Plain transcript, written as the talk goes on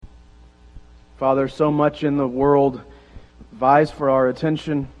Father, so much in the world vies for our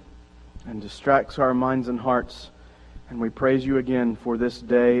attention and distracts our minds and hearts. And we praise you again for this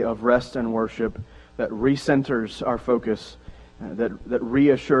day of rest and worship that recenters our focus, that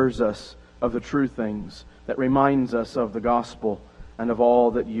reassures us of the true things, that reminds us of the gospel and of all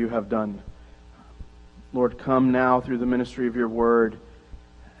that you have done. Lord, come now through the ministry of your word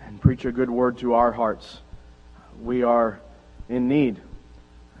and preach a good word to our hearts. We are in need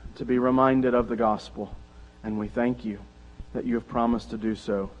to be reminded of the gospel, and we thank you that you have promised to do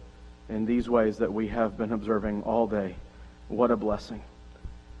so in these ways that we have been observing all day. What a blessing.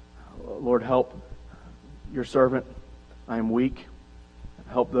 Lord, help your servant. I am weak.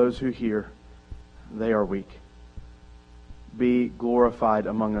 Help those who hear. They are weak. Be glorified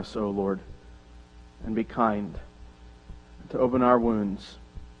among us, O Lord, and be kind to open our wounds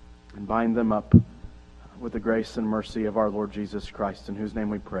and bind them up with the grace and mercy of our Lord Jesus Christ, in whose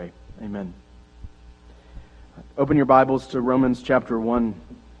name we pray. Amen. Open your Bibles to Romans chapter 1.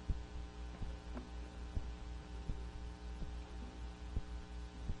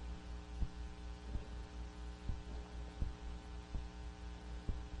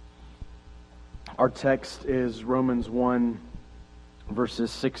 Our text is Romans 1,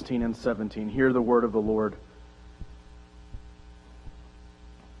 verses 16 and 17. Hear the word of the Lord.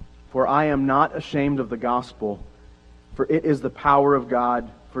 For I am not ashamed of the gospel, for it is the power of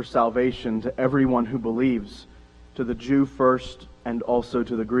God for salvation to everyone who believes, to the Jew first and also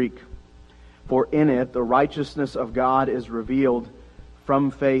to the Greek. For in it the righteousness of God is revealed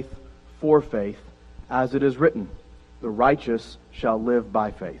from faith for faith, as it is written, the righteous shall live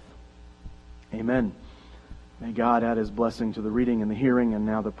by faith. Amen. May God add His blessing to the reading and the hearing and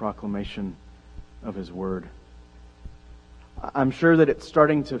now the proclamation of His word. I'm sure that it's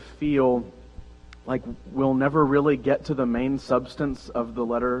starting to feel like we'll never really get to the main substance of the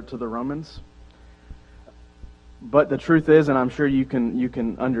letter to the Romans. But the truth is, and I'm sure you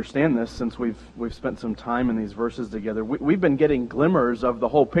can understand this since we've spent some time in these verses together, we've been getting glimmers of the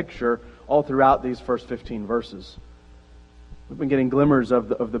whole picture all throughout these first 15 verses. We've been getting glimmers of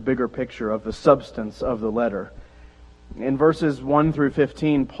the bigger picture, of the substance of the letter. In verses 1 through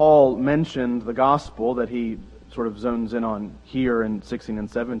 15, Paul mentioned the gospel that he sort of zones in on here in 16 and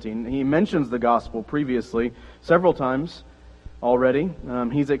 17. He mentions the gospel previously several times already.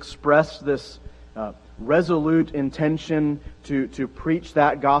 He's expressed this resolute intention to preach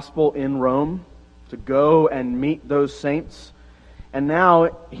that gospel in Rome, to go and meet those saints. And now,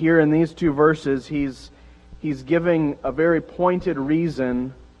 here in these two verses, he's giving a very pointed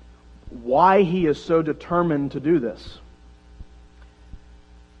reason why he is so determined to do this.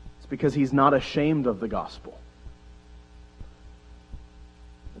 It's because he's not ashamed of the gospel.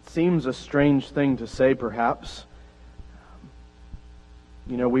 It seems a strange thing to say, perhaps.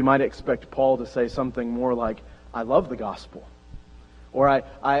 You know, we might expect Paul to say something more like, I love the gospel. Or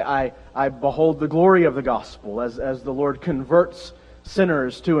I behold the glory of the gospel as the Lord converts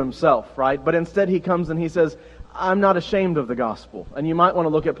sinners to Himself, right? But instead he comes and he says, I'm not ashamed of the gospel. And you might want to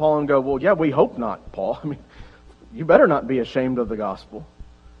look at Paul and go, well, yeah, we hope not, Paul. I mean, you better not be ashamed of the gospel.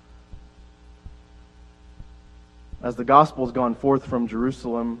 As the gospel has gone forth from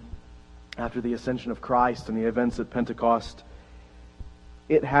Jerusalem after the ascension of Christ and the events at Pentecost,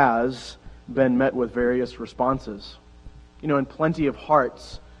 it has been met with various responses. You know, in plenty of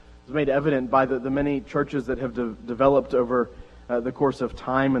hearts, it's made evident by the many churches that have developed over the course of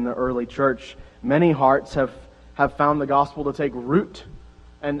time in the early church. Many hearts have found the gospel to take root,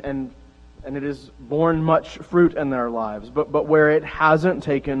 and it has borne much fruit in their lives. But where it hasn't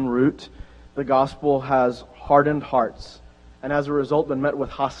taken root, the gospel has hardened hearts, and as a result been met with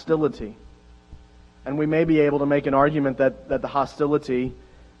hostility. And we may be able to make an argument that the hostility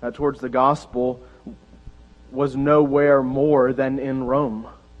towards the gospel was nowhere more than in Rome.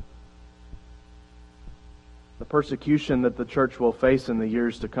 The persecution that the church will face in the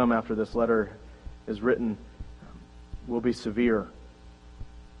years to come after this letter is written will be severe.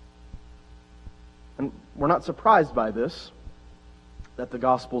 And we're not surprised by this, that the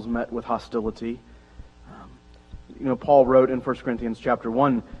gospel's met with hostility. You know, Paul wrote in 1 Corinthians chapter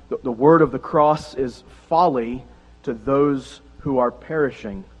 1, the word of the cross is folly to those who are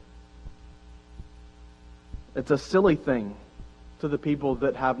perishing. It's a silly thing to the people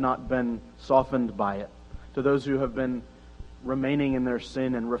that have not been softened by it, to those who have been remaining in their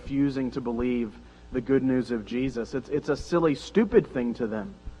sin and refusing to believe the good news of Jesus. It's a silly, stupid thing to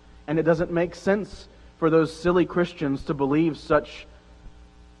them. And it doesn't make sense for those silly Christians to believe such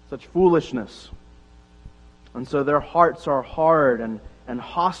foolishness. And so their hearts are hard and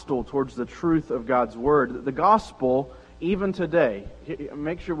hostile towards the truth of God's Word. The gospel even today,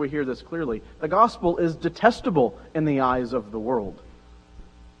 make sure we hear this clearly, the gospel is detestable in the eyes of the world.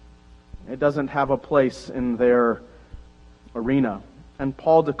 It doesn't have a place in their arena. And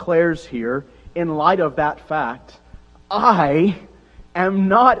Paul declares here, in light of that fact, I am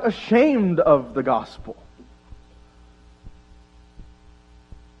not ashamed of the gospel.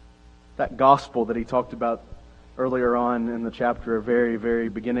 That gospel that he talked about earlier on in the chapter, very, very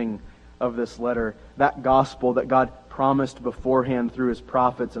beginning of this letter, that gospel that God promised beforehand through His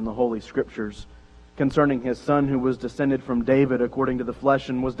prophets in the Holy Scriptures concerning His Son who was descended from David according to the flesh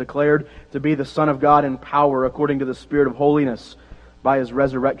and was declared to be the Son of God in power according to the Spirit of holiness by His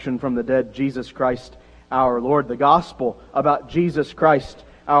resurrection from the dead, Jesus Christ our Lord. The gospel about Jesus Christ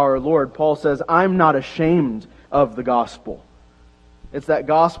our Lord. Paul says, I'm not ashamed of the gospel. It's that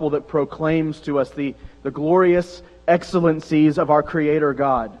gospel that proclaims to us the glorious excellencies of our Creator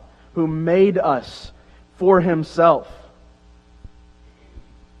God, who made us for Himself.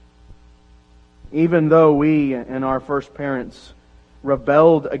 Even though we and our first parents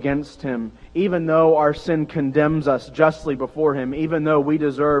rebelled against Him, even though our sin condemns us justly before Him, even though we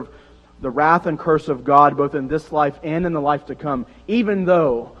deserve the wrath and curse of God both in this life and in the life to come, even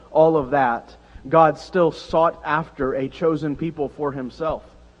though all of that, God still sought after a chosen people for Himself,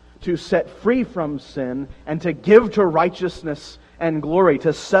 to set free from sin and to give to righteousness and glory,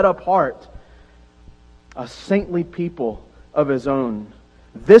 to set apart a saintly people of His own.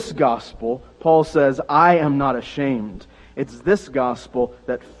 This gospel, Paul says, I am not ashamed. It's this gospel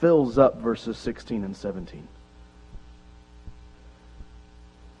that fills up verses 16 and 17.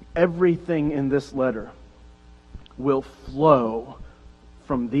 Everything in this letter will flow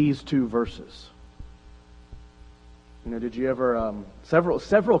from these two verses. You know, did you ever...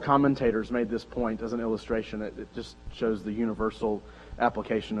 several commentators made this point as an illustration. It just shows the universal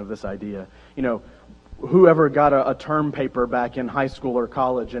application of this idea. You know, whoever got a term paper back in high school or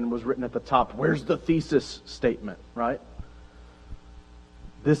college and was written at the top, where's the thesis statement, right?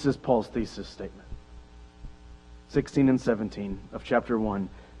 This is Paul's thesis statement. 16 and 17 of chapter 1.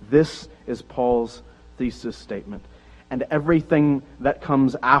 This is Paul's thesis statement. And everything that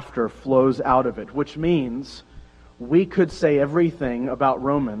comes after flows out of it, which means we could say everything about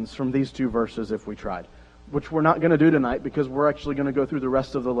Romans from these two verses if we tried, which we're not going to do tonight because we're actually going to go through the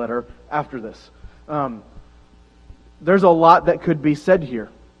rest of the letter after this. There's a lot that could be said here.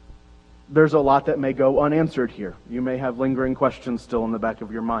 There's a lot that may go unanswered here. You may have lingering questions still in the back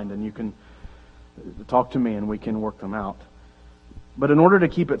of your mind, and you can talk to me and we can work them out. But in order to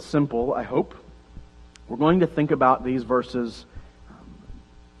keep it simple, I hope, we're going to think about these verses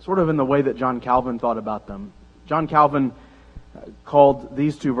sort of in the way that John Calvin thought about them. John Calvin called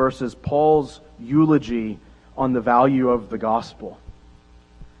these two verses Paul's eulogy on the value of the gospel.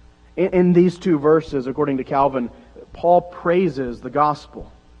 In these two verses, according to Calvin, Paul praises the gospel.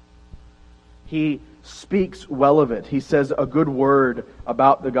 He speaks well of it. He says a good word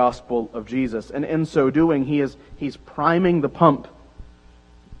about the gospel of Jesus. And in so doing, he's priming the pump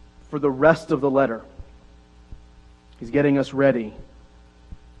for the rest of the letter. He's getting us ready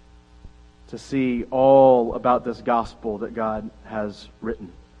to see all about this gospel that God has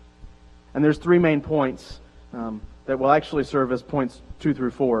written. And there's three main points that will actually serve as points 2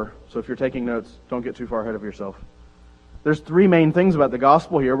 through 4. So if you're taking notes, don't get too far ahead of yourself. There's three main things about the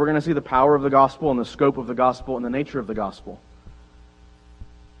gospel here. We're going to see the power of the gospel and the scope of the gospel and the nature of the gospel.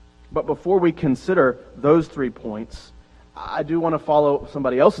 But before we consider those 3 points, I do want to follow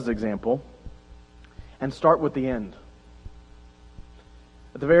somebody else's example and start with the end.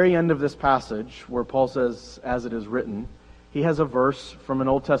 At the very end of this passage, where Paul says, as it is written, he has a verse from an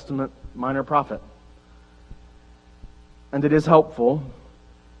Old Testament minor prophet. And it is helpful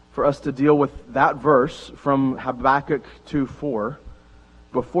for us to deal with that verse from Habakkuk 2:4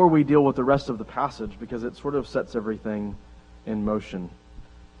 before we deal with the rest of the passage, because it sort of sets everything in motion.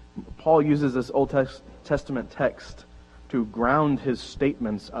 Paul uses this Old Testament text to ground his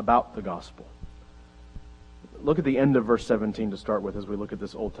statements about the gospel. Look at the end of verse 17 to start with as we look at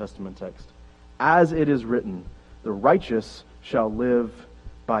this Old Testament text. As it is written, the righteous shall live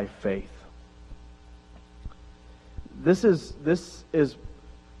by faith. This is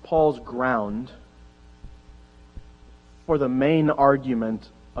Paul's ground for the main argument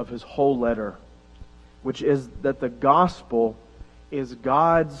of his whole letter, which is that the gospel is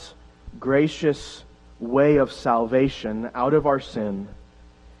God's gracious way of salvation out of our sin,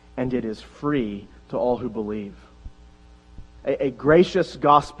 and it is free to all who believe. A gracious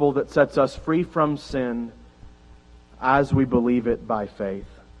gospel that sets us free from sin as we believe it by faith.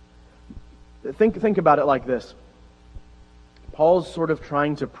 Think about it like this. Paul's sort of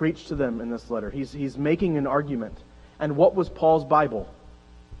trying to preach to them in this letter. He's making an argument. And what was Paul's Bible?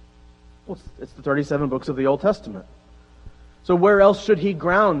 Well, it's the 37 books of the Old Testament. So where else should he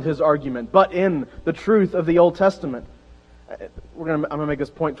ground his argument but in the truth of the Old Testament? I'm going to make this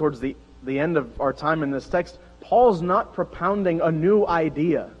point towards the end of our time in this text. Paul's not propounding a new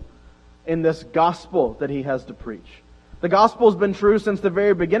idea in this gospel that he has to preach. The gospel's been true since the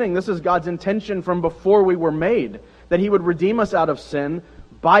very beginning. This is God's intention from before we were made, that He would redeem us out of sin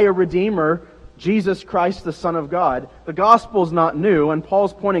by a Redeemer, Jesus Christ, the Son of God. The gospel's not new, and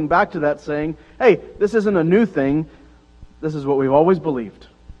Paul's pointing back to that, saying, hey, this isn't a new thing. This is what we've always believed.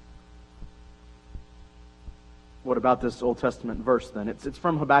 What about this Old Testament verse then? It's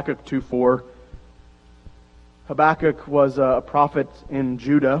from Habakkuk 2:4. Habakkuk was a prophet in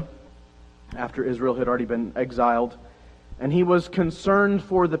Judah after Israel had already been exiled. And he was concerned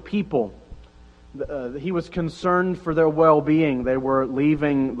for the people. He was concerned for their well-being. They were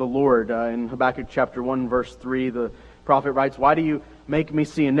leaving the Lord. In Habakkuk chapter 1, verse 3, the prophet writes, "Why do you make me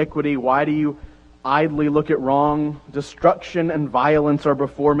see iniquity? Why do you idly look at wrong? Destruction and violence are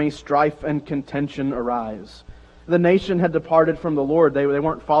before me. Strife and contention arise." The nation had departed from the Lord. They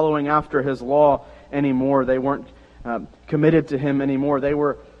weren't following after His law anymore. They weren't committed to Him anymore. They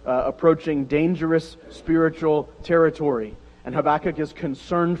were approaching dangerous spiritual territory. And Habakkuk is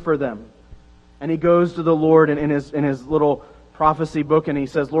concerned for them. And he goes to the Lord in his little prophecy book and he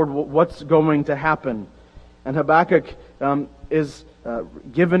says, "Lord, what's going to happen?" And Habakkuk is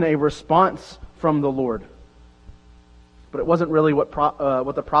given a response from the Lord. But it wasn't really what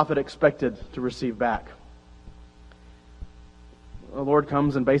the prophet expected to receive back. The Lord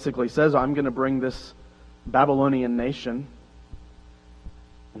comes and basically says, "I'm going to bring this Babylonian nation,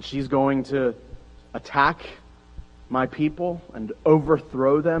 and she's going to attack my people and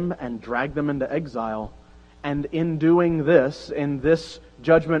overthrow them and drag them into exile. And in doing this, in this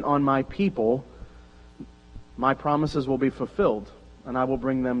judgment on my people, my promises will be fulfilled, and I will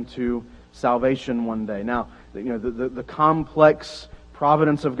bring them to salvation one day." Now, the complex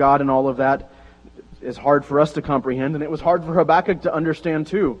providence of God and all of that is hard for us to comprehend, and it was hard for Habakkuk to understand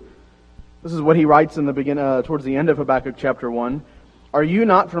too. This is what he writes in the towards the end of Habakkuk chapter 1. "Are you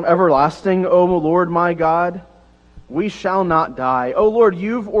not from everlasting, O Lord my God? We shall not die. O Lord,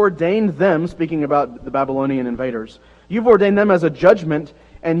 you've ordained them," speaking about the Babylonian invaders, "you've ordained them as a judgment,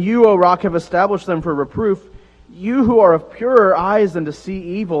 and you, O rock, have established them for reproof. You who are of purer eyes than to see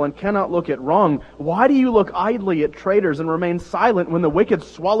evil and cannot look at wrong, why do you look idly at traitors and remain silent when the wicked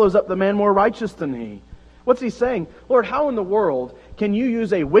swallows up the man more righteous than he?" What's he saying? Lord, how in the world can you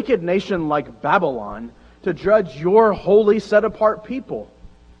use a wicked nation like Babylon to judge your holy, set-apart people?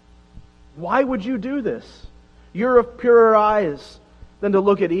 Why would you do this? You're of purer eyes than to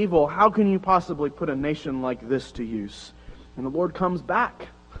look at evil. How can you possibly put a nation like this to use? And the Lord comes back,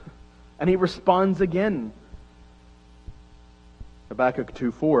 and He responds again. Habakkuk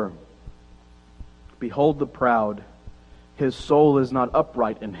 2:4. "Behold the proud, his soul is not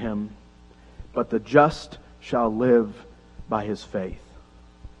upright in him, but the just shall live by his faith."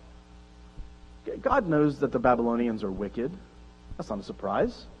 God knows that the Babylonians are wicked. That's not a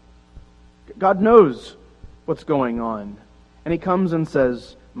surprise. God knows what's going on. And He comes and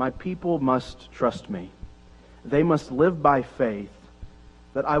says, "My people must trust me. They must live by faith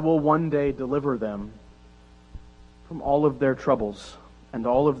that I will one day deliver them from all of their troubles and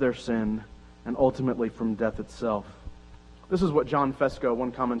all of their sin and ultimately from death itself." This is what John Fesco,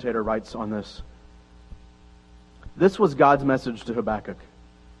 one commentator, writes on this. This was God's message to Habakkuk.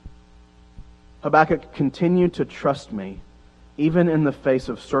 "Habakkuk, continue to trust me, even in the face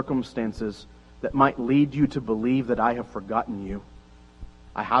of circumstances that might lead you to believe that I have forgotten you.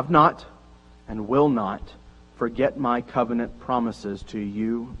 I have not and will not forget my covenant promises to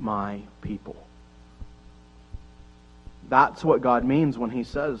you, my people." That's what God means when He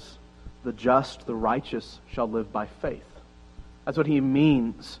says, "The just, the righteous shall live by faith." That's what He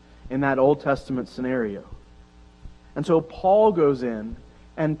means in that Old Testament scenario. And so Paul goes in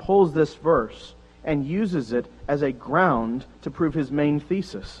and pulls this verse and uses it as a ground to prove his main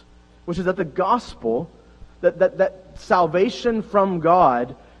thesis, which is that the gospel, that salvation from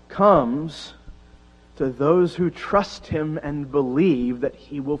God comes to those who trust Him and believe that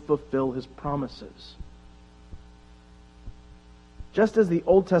He will fulfill His promises. Just as the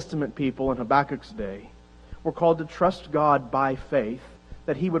Old Testament people in Habakkuk's day were called to trust God by faith,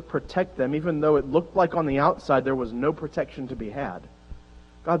 that He would protect them, even though it looked like on the outside there was no protection to be had.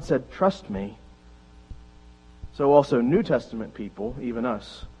 God said, "Trust me." So also New Testament people, even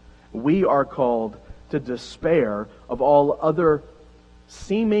us, we are called to despair of all other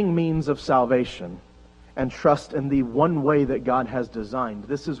seeming means of salvation and trust in the one way that God has designed.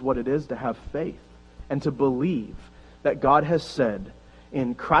 This is what it is to have faith and to believe that God has said,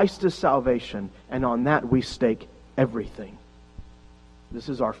 in Christ is salvation, and on that we stake everything. This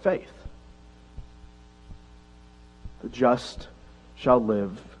is our faith. The just shall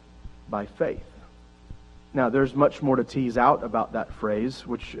live by faith. Now, there's much more to tease out about that phrase,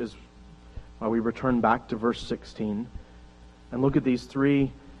 which is why we return back to verse 16 and look at these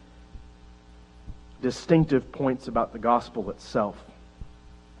three distinctive points about the gospel itself: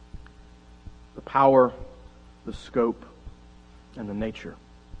 the power, the scope, and the nature.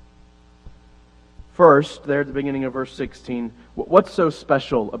 First, there at the beginning of verse 16, what's so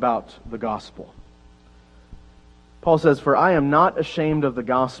special about the gospel? Paul says, "For I am not ashamed of the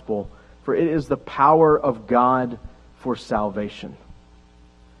gospel, for it is the power of God for salvation."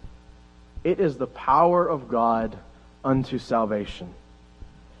 It is the power of God unto salvation.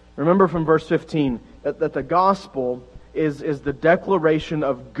 Remember from verse 15 that the gospel is the declaration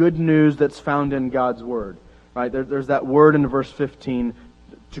of good news that's found in God's Word. Right? There's that word in verse 15,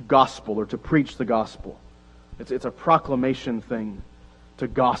 to gospel, or to preach the gospel. It's a proclamation thing, to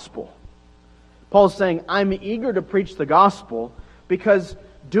gospel. Paul's saying, I'm eager to preach the gospel because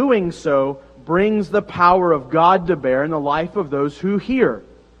doing so brings the power of God to bear in the life of those who hear.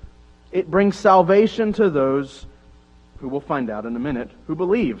 It brings salvation to those who we'll find out in a minute, who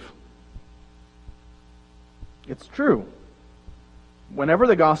believe. It's true. Whenever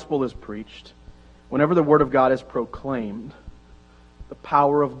the gospel is preached, whenever the Word of God is proclaimed, the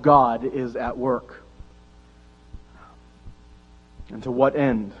power of God is at work. And to what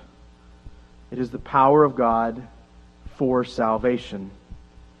end? It is the power of God for salvation.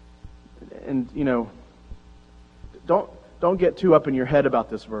 And, don't get too up in your head about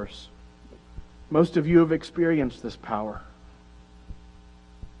this verse. Most of you have experienced this power.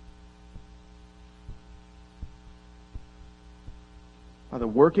 By the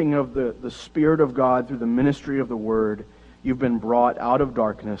working of the Spirit of God through the ministry of the Word, you've been brought out of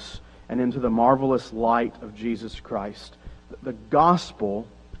darkness and into the marvelous light of Jesus Christ. The gospel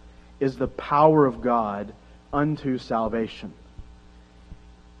is the power of God unto salvation.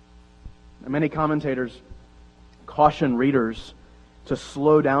 Many commentators caution readers to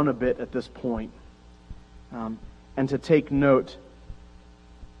slow down a bit at this point, and to take note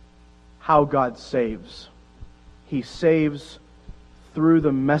how God saves. He saves through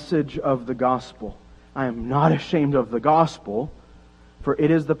the message of the gospel. I am not ashamed of the gospel, for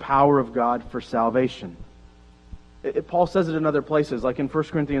it is the power of God for salvation. Paul says it in other places, like in 1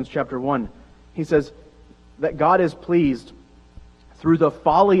 Corinthians chapter 1. He says that God is pleased through the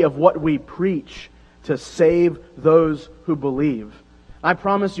folly of what we preach to save those who believe. I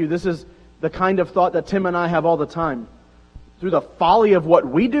promise you, this is the kind of thought that Tim and I have all the time. Through the folly of what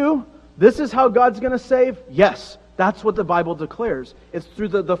we do, this is how God's going to save? Yes, that's what the Bible declares. It's through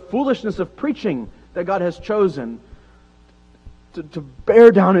the foolishness of preaching that God has chosen to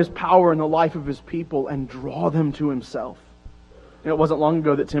bear down His power in the life of His people and draw them to Himself. It wasn't long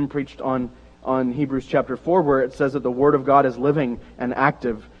ago that Tim preached on Hebrews chapter 4, where it says that the Word of God is living and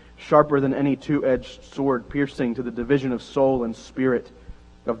active, sharper than any two-edged sword, piercing to the division of soul and spirit,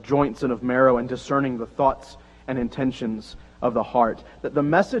 of joints and of marrow, and discerning the thoughts and intentions of the heart. That the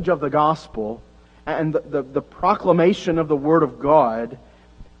message of the gospel and the proclamation of the Word of God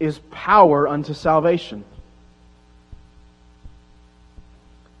is power unto salvation.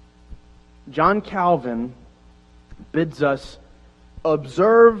 John Calvin bids us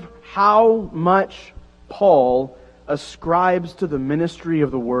observe how much Paul ascribes to the ministry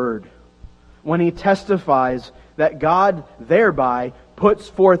of the Word when he testifies that God thereby puts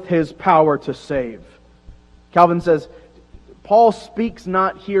forth His power to save. Calvin says, Paul speaks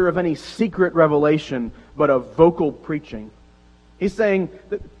not here of any secret revelation, but of vocal preaching. He's saying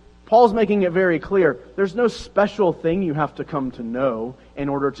that Paul's making it very clear, there's no special thing you have to come to know in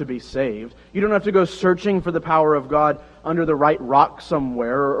order to be saved. You don't have to go searching for the power of God under the right rock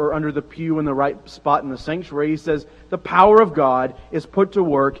somewhere or under the pew in the right spot in the sanctuary. He says the power of God is put to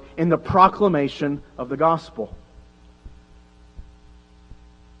work in the proclamation of the gospel.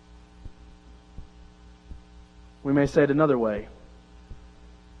 We may say it another way.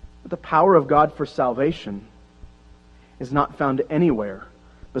 But the power of God for salvation is not found anywhere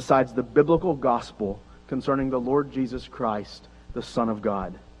besides the biblical gospel concerning the Lord Jesus Christ, the Son of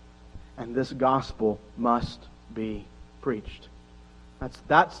God. And this gospel must be preached.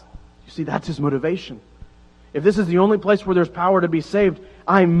 That's His motivation. If this is the only place where there's power to be saved,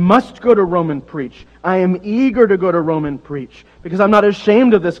 I must go to Rome and preach. I am eager to go to Rome and preach because I'm not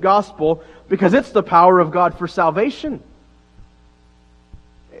ashamed of this gospel, because it's the power of God for salvation.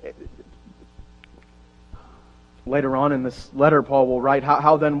 Later on in this letter, Paul will write,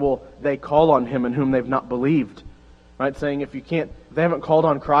 how then will they call on Him in whom they've not believed? right? Saying if they haven't called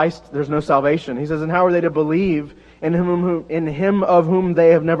on Christ, there's no salvation. He says, and how are they to believe in him of whom they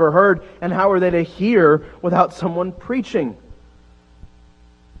have never heard? And how are they to hear without someone preaching?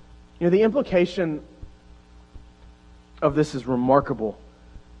 The implication of this is remarkable.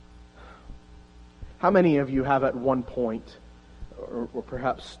 How many of you have at one point, or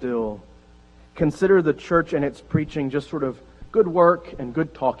perhaps still, consider the church and its preaching just sort of good work and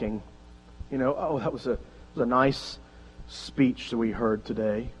good talking? That was a nice speech that we heard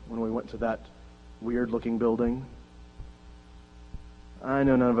today when we went to that weird-looking building. I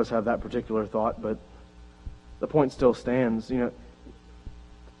know none of us have that particular thought, but the point still stands.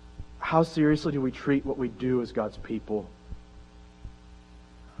 How seriously do we treat what we do as God's people?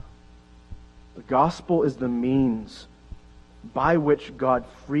 The gospel is the means by which God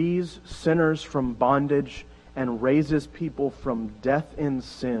frees sinners from bondage and raises people from death in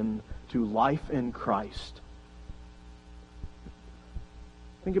sin to life in Christ.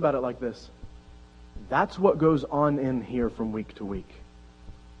 Think about it like this. That's what goes on in here from week to week.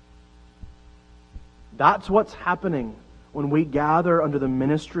 That's what's happening when we gather under the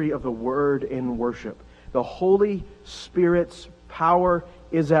ministry of the Word in worship. The Holy Spirit's power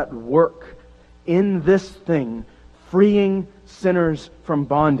is at work in this thing, freeing sinners from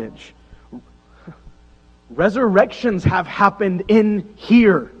bondage. Resurrections have happened in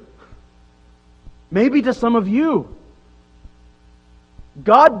here. Maybe to some of you.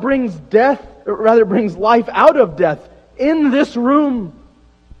 God brings brings life out of death in this room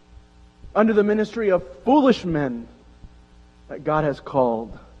under the ministry of foolish men that God has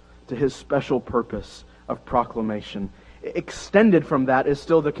called to His special purpose of proclamation. Extended from that is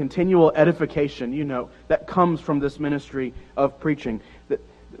still the continual edification, that comes from this ministry of preaching. That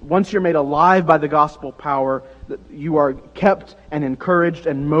once you're made alive by the gospel power, that you are kept and encouraged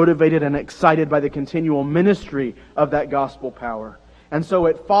and motivated and excited by the continual ministry of that gospel power. And so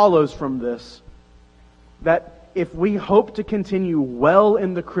it follows from this that if we hope to continue well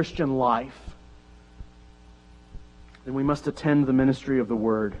in the Christian life, then we must attend the ministry of the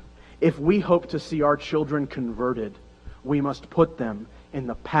Word. If we hope to see our children converted, we must put them in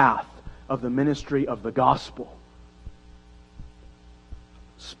the path of the ministry of the gospel.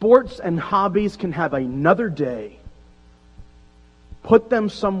 Sports and hobbies can have another day. Put them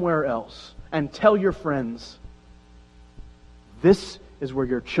somewhere else and tell your friends, this is where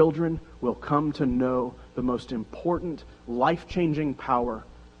your children will come to know the most important, life-changing power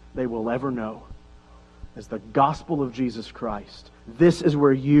they will ever know, is the gospel of Jesus Christ. This is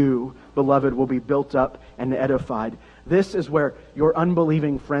where you, beloved, will be built up and edified. This is where your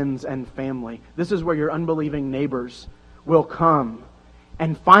unbelieving friends and family, this is where your unbelieving neighbors will come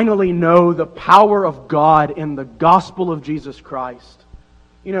and finally know the power of God in the gospel of Jesus Christ.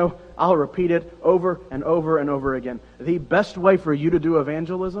 I'll repeat it over and over and over again. The best way for you to do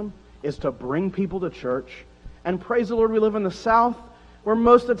evangelism is to bring people to church. And praise the Lord, we live in the South, where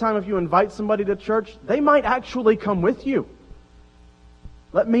most of the time if you invite somebody to church, they might actually come with you.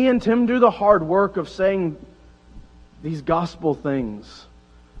 Let me and Tim do the hard work of saying these gospel things.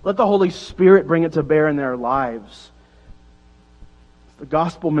 Let the Holy Spirit bring it to bear in their lives. It's the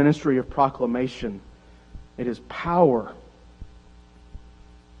gospel ministry of proclamation. It is power.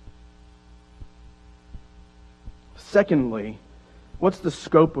 Secondly, what's the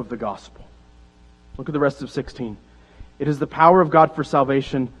scope of the gospel? Look at the rest of 16. It is the power of God for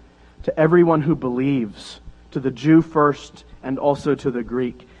salvation to everyone who believes, to the Jew first and also to the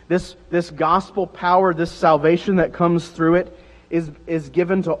Greek. This gospel power, this salvation that comes through it is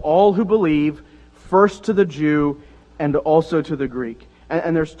given to all who believe, first to the Jew and also to the Greek.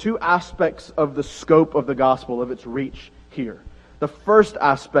 And there's two aspects of the scope of the gospel, of its reach here. The first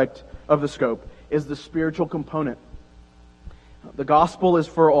aspect of the scope is the spiritual component. The gospel is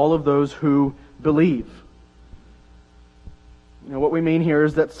for all of those who believe. What we mean here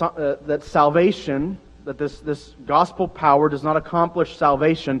is that salvation, that this gospel power does not accomplish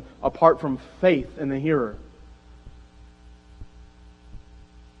salvation apart from faith in the hearer.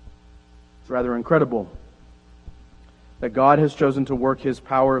 It's rather incredible that God has chosen to work His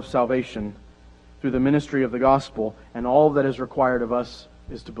power of salvation through the ministry of the gospel, and all that is required of us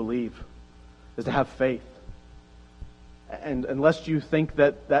is to believe, is to have faith. And unless you think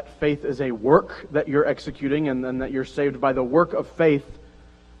that faith is a work that you're executing and that you're saved by the work of faith,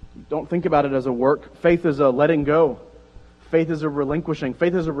 don't think about it as a work. Faith is a letting go. Faith is a relinquishing.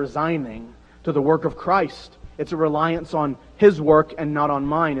 Faith is a resigning to the work of Christ. It's a reliance on His work and not on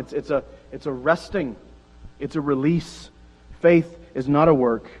mine. It's a resting. It's a release. Faith is not a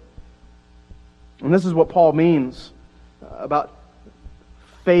work. And this is what Paul means about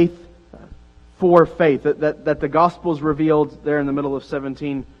faith for faith. That the gospel is revealed there in the middle of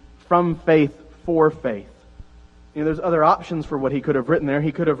 17, from faith for faith. There's other options for what he could have written there.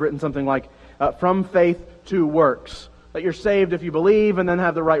 He could have written something like, from faith to works. That you're saved if you believe and then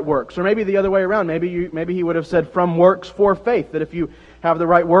have the right works. Or maybe the other way around. Maybe he would have said, from works for faith. That if you have the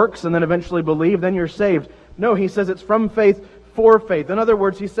right works and then eventually believe, then you're saved. No, he says it's from faith for faith. In other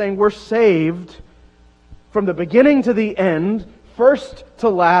words, he's saying we're saved from the beginning to the end, first to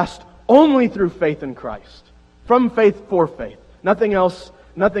last, only through faith in Christ. From faith for faith. Nothing else,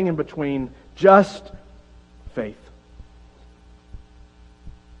 nothing in between, just faith.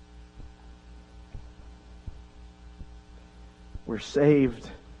 We're saved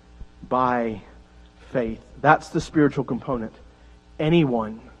by faith. That's the spiritual component.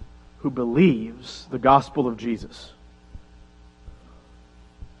 Anyone who believes the gospel of Jesus.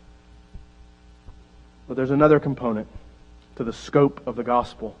 But there's another component to the scope of the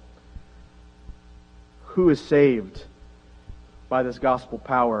gospel. Who is saved by this gospel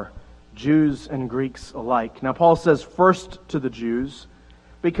power? Jews and Greeks alike. Now Paul says first to the Jews,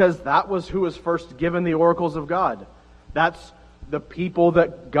 because that was who was first given the oracles of God. That's the people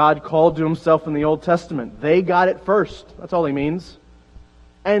that God called to Himself in the Old Testament. They got it first. That's all he means.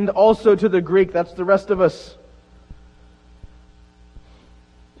 And also to the Greek, that's the rest of us.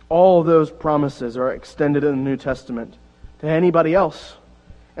 All those promises are extended in the New Testament to anybody else.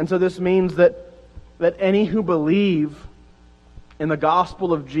 And so this means that any who believe in the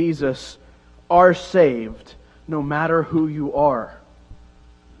gospel of Jesus are saved, no matter who you are.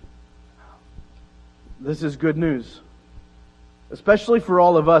 This is good news. Especially for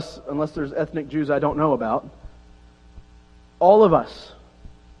all of us, unless there's ethnic Jews I don't know about. All of us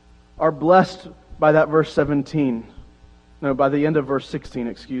are blessed by that verse 17. No, by the end of verse 16,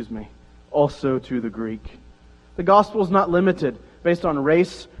 excuse me. Also to the Greek. The gospel is not limited based on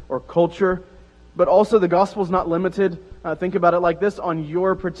race or culture, but also the gospel is not limited, think about it like this, on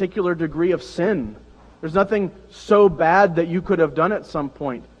your particular degree of sin. There's nothing so bad that you could have done at some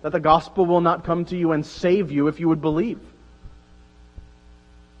point that the gospel will not come to you and save you if you would believe.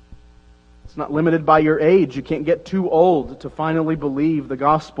 It's not limited by your age. You can't get too old to finally believe the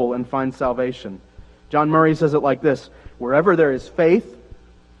gospel and find salvation. John Murray says it like this: wherever there is faith,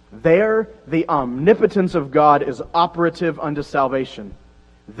 there the omnipotence of God is operative unto salvation.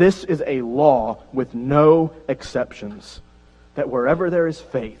 This is a law with no exceptions. That wherever there is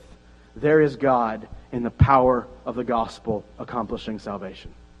faith, there is God in the power of the gospel accomplishing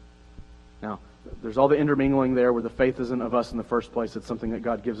salvation. Now, there's all the intermingling there where the faith isn't of us in the first place. It's something that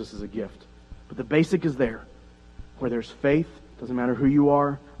God gives us as a gift. But the basic is there. Where there's faith, doesn't matter who you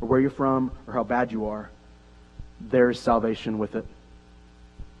are, or where you're from, or how bad you are, there is salvation with it.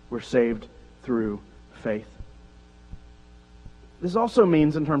 We're saved through faith. This also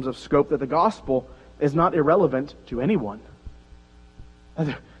means, in terms of scope, that the gospel is not irrelevant to anyone.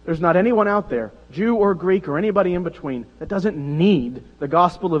 There's not anyone out there, Jew or Greek or anybody in between, that doesn't need the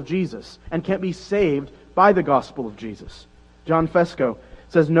gospel of Jesus and can't be saved by the gospel of Jesus. John Fesco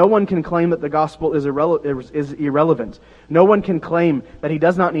says, no one can claim that the gospel is irrelevant. No one can claim that he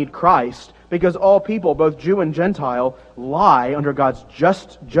does not need Christ, because all people, both Jew and Gentile, lie under God's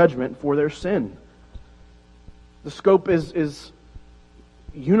just judgment for their sin. The scope is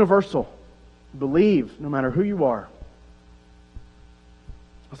universal. Believe, no matter who you are.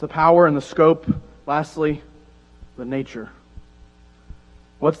 What's the power and the scope? Lastly, the nature.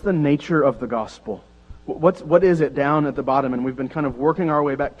 What's the nature of the gospel? What is it down at the bottom? And we've been kind of working our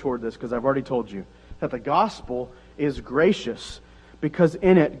way back toward this because I've already told you that the gospel is gracious because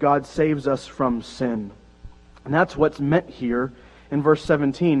in it God saves us from sin. And that's what's meant here in verse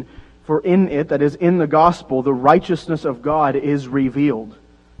 17. For in it, that is in the gospel, the righteousness of God is revealed.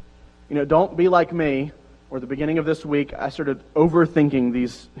 Don't be like me, or the beginning of this week, I started overthinking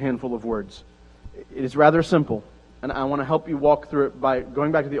these handful of words. It is rather simple, and I want to help you walk through it by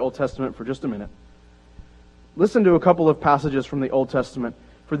going back to the Old Testament for just a minute. Listen to a couple of passages from the Old Testament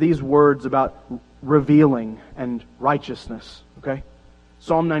for these words about revealing and righteousness. Okay?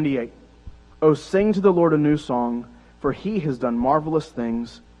 Psalm 98. Oh, sing to the Lord a new song, for He has done marvelous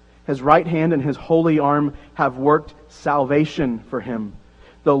things. His right hand and His holy arm have worked salvation for Him.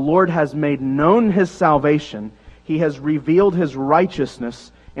 The Lord has made known His salvation. He has revealed His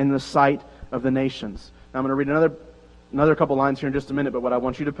righteousness in the sight of the nations. Now I'm going to read another couple lines here in just a minute, but what I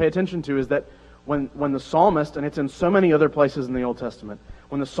want you to pay attention to is that when the psalmist, and it's in so many other places in the Old Testament,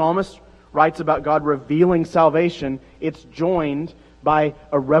 when the psalmist writes about God revealing salvation, it's joined by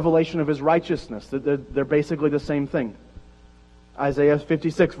a revelation of His righteousness. They're basically the same thing. Isaiah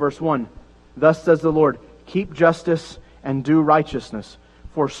 56 verse 1. Thus says the Lord, keep justice and do righteousness,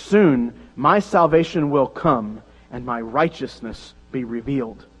 For soon my salvation will come, and my righteousness be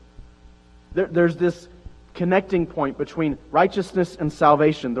revealed. There's this connecting point between righteousness and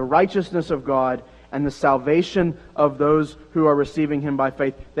salvation, the righteousness of God and the salvation of those who are receiving Him by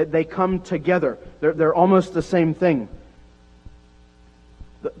faith, that they come together. They're almost the same thing.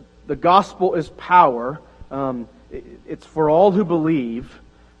 The gospel is power. It's for all who believe,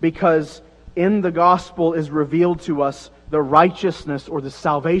 because in the gospel is revealed to us the righteousness or the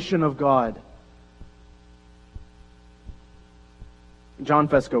salvation of God. John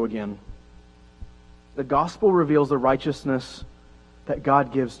Fesco again. The gospel reveals the righteousness that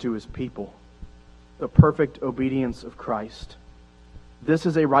God gives to His people, the perfect obedience of Christ. This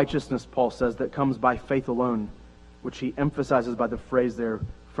is a righteousness, Paul says, that comes by faith alone, which he emphasizes by the phrase there,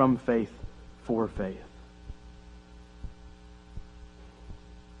 from faith for faith.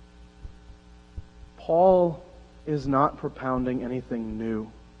 Paul is not propounding anything new.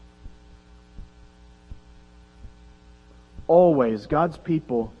 Always, God's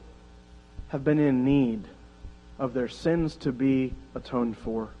people have been in need of their sins to be atoned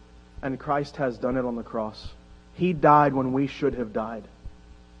for, and Christ has done it on the cross. He died when we should have died.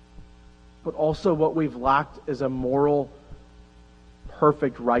 But also what we've lacked is a moral,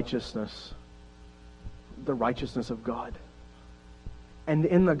 perfect righteousness, the righteousness of God. And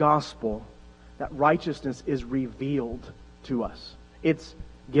in the gospel, that righteousness is revealed to us. It's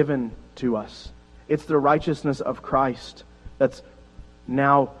given to us. It's the righteousness of Christ that's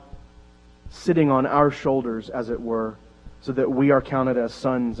now sitting on our shoulders, as it were, so that we are counted as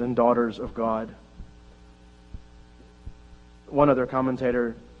sons and daughters of God. One other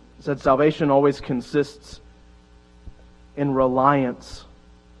commentator said salvation always consists in reliance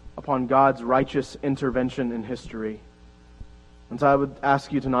upon God's righteous intervention in history. And so I would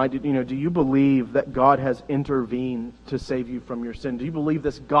ask you tonight, do you believe that God has intervened to save you from your sin? Do you believe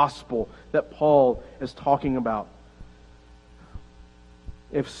this gospel that Paul is talking about?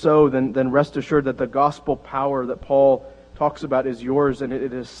 If so, then rest assured that the gospel power that Paul talks about is yours, and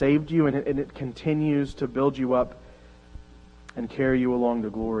it has saved you, and it continues to build you up and carry you along to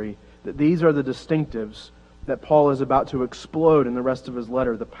glory. That these are the distinctives that Paul is about to explode in the rest of his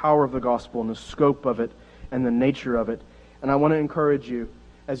letter, the power of the gospel and the scope of it and the nature of it. And I want to encourage you,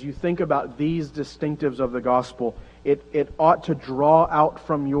 as you think about these distinctives of the gospel, it ought to draw out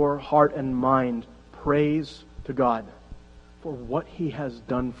from your heart and mind praise to God for what He has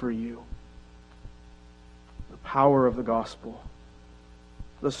done for you. The power of the gospel,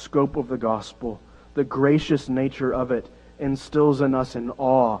 the scope of the gospel, the gracious nature of it instills in us an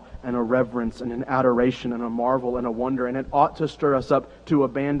awe and a reverence and an adoration and a marvel and a wonder. And it ought to stir us up to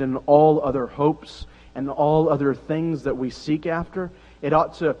abandon all other hopes and all other things that we seek after. It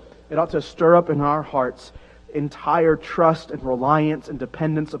ought to stir up in our hearts entire trust and reliance and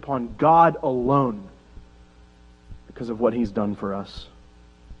dependence upon God alone because of what He's done for us.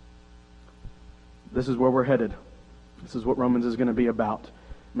 This is where we're headed. This is what Romans is going to be about.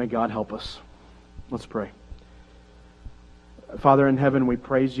 May God help us. Let's pray. Father in heaven, we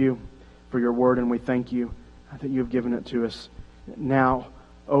praise You for Your word, and we thank You that You've given it to us. Now,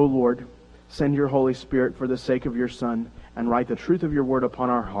 O Lord, send Your Holy Spirit for the sake of Your Son, and write the truth of Your word upon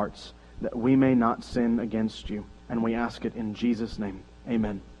our hearts, that we may not sin against You. And we ask it in Jesus' name.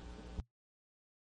 Amen.